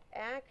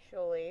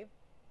actually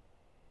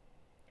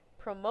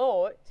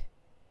promote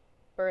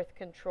birth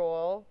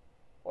control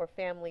or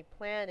family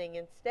planning.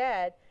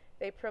 Instead,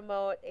 they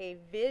promote a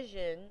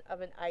vision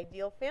of an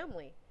ideal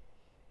family,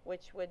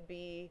 which would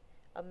be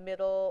a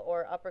middle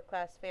or upper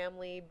class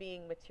family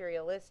being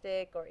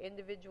materialistic or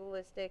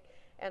individualistic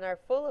and are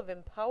full of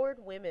empowered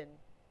women.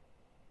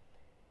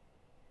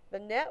 The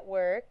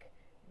network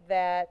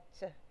that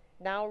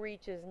now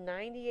reaches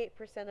 98%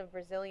 of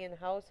Brazilian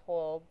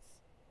households,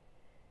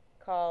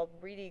 called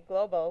Rede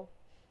Globo,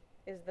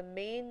 is the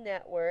main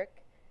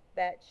network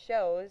that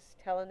shows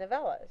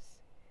telenovelas.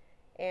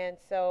 And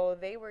so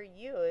they were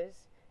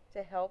used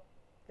to help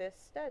this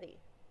study.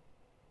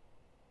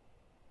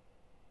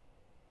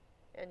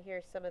 And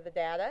here's some of the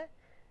data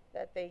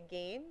that they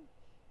gained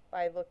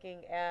by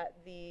looking at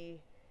the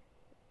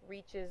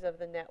reaches of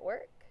the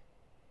network.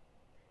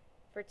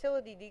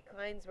 Fertility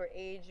declines were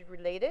age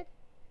related.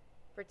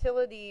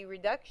 Fertility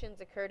reductions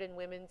occurred in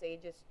women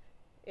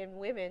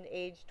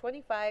aged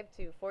 25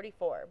 to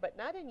 44, but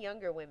not in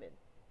younger women.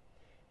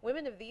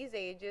 Women of these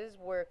ages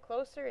were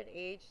closer in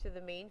age to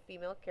the main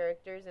female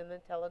characters in the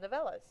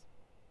telenovelas.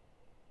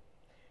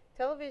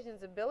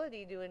 Television's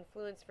ability to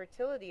influence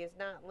fertility is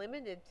not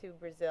limited to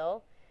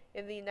Brazil.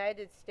 In the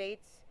United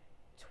States,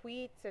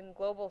 tweets and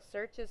global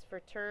searches for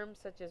terms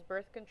such as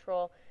birth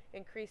control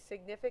increased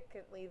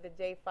significantly the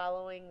day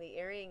following the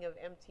airing of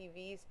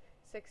MTV's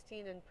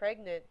 16 and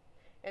Pregnant,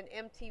 and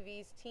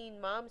MTV's Teen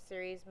Mom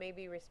series may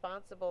be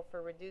responsible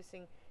for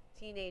reducing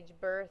teenage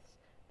births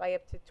by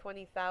up to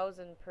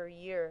 20,000 per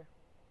year.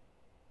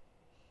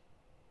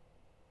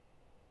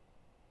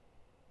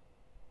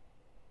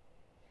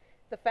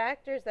 The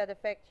factors that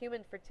affect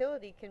human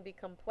fertility can be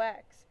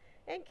complex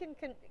and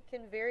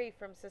can vary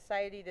from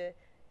society to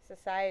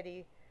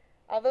society.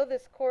 Although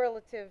this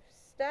correlative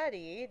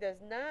study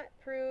does not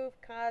prove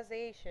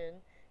causation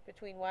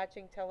between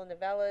watching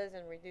telenovelas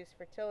and reduced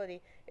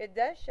fertility, it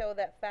does show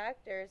that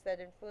factors that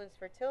influence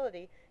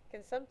fertility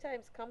can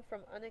sometimes come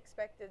from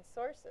unexpected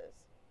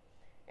sources.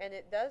 And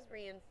it does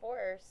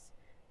reinforce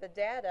the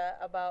data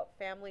about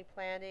family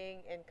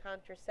planning and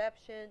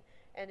contraception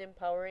and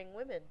empowering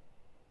women.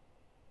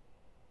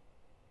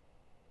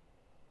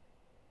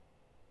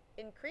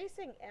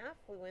 Increasing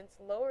affluence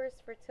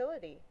lowers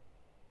fertility.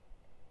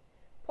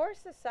 Poor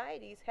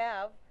societies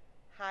have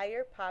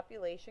higher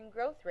population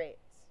growth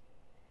rates.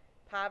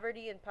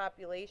 Poverty and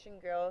population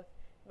growth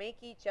make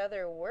each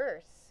other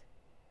worse.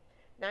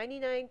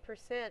 99%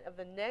 of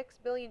the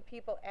next billion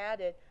people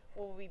added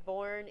will be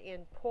born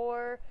in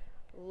poor,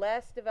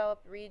 less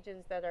developed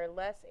regions that are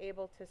less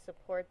able to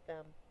support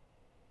them.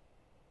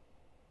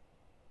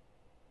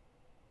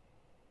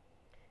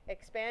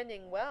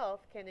 Expanding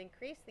wealth can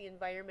increase the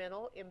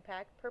environmental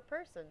impact per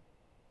person.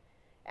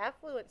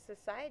 Affluent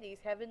societies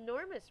have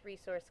enormous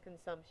resource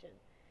consumption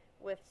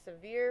with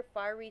severe,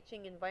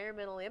 far-reaching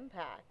environmental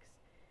impacts,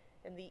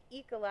 and the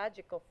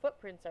ecological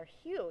footprints are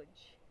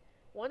huge.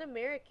 One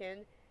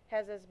American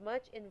has as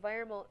much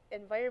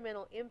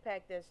environmental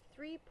impact as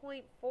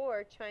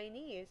 3.4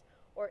 Chinese,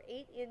 or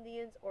 8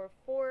 Indians, or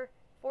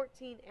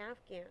 14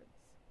 Afghans.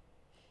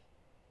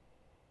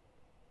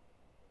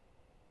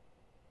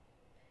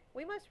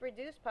 We must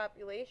reduce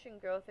population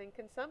growth and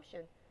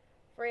consumption.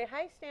 For a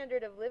high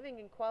standard of living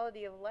and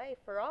quality of life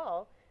for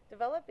all,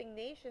 developing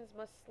nations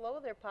must slow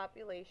their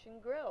population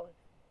growth.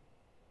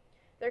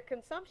 Their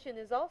consumption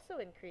is also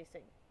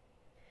increasing.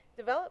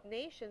 Developed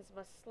nations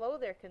must slow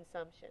their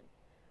consumption.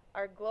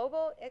 Our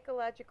global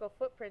ecological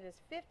footprint is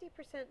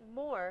 50%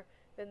 more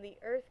than the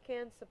Earth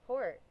can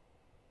support.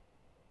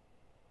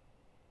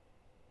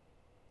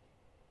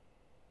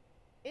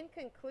 In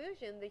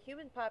conclusion, the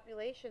human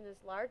population is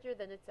larger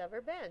than it's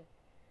ever been.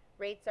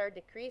 Rates are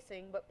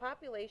decreasing, but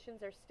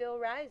populations are still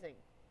rising.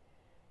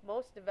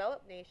 Most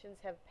developed nations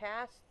have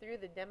passed through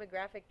the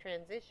demographic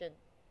transition.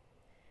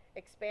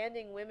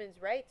 Expanding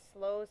women's rights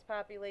slows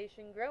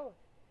population growth.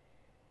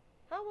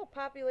 How will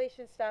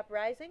population stop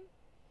rising?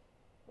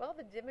 Well,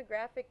 the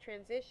demographic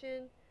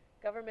transition,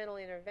 governmental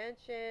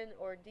intervention,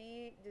 or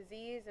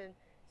disease and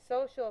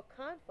social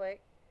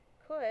conflict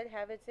could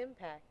have its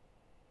impact.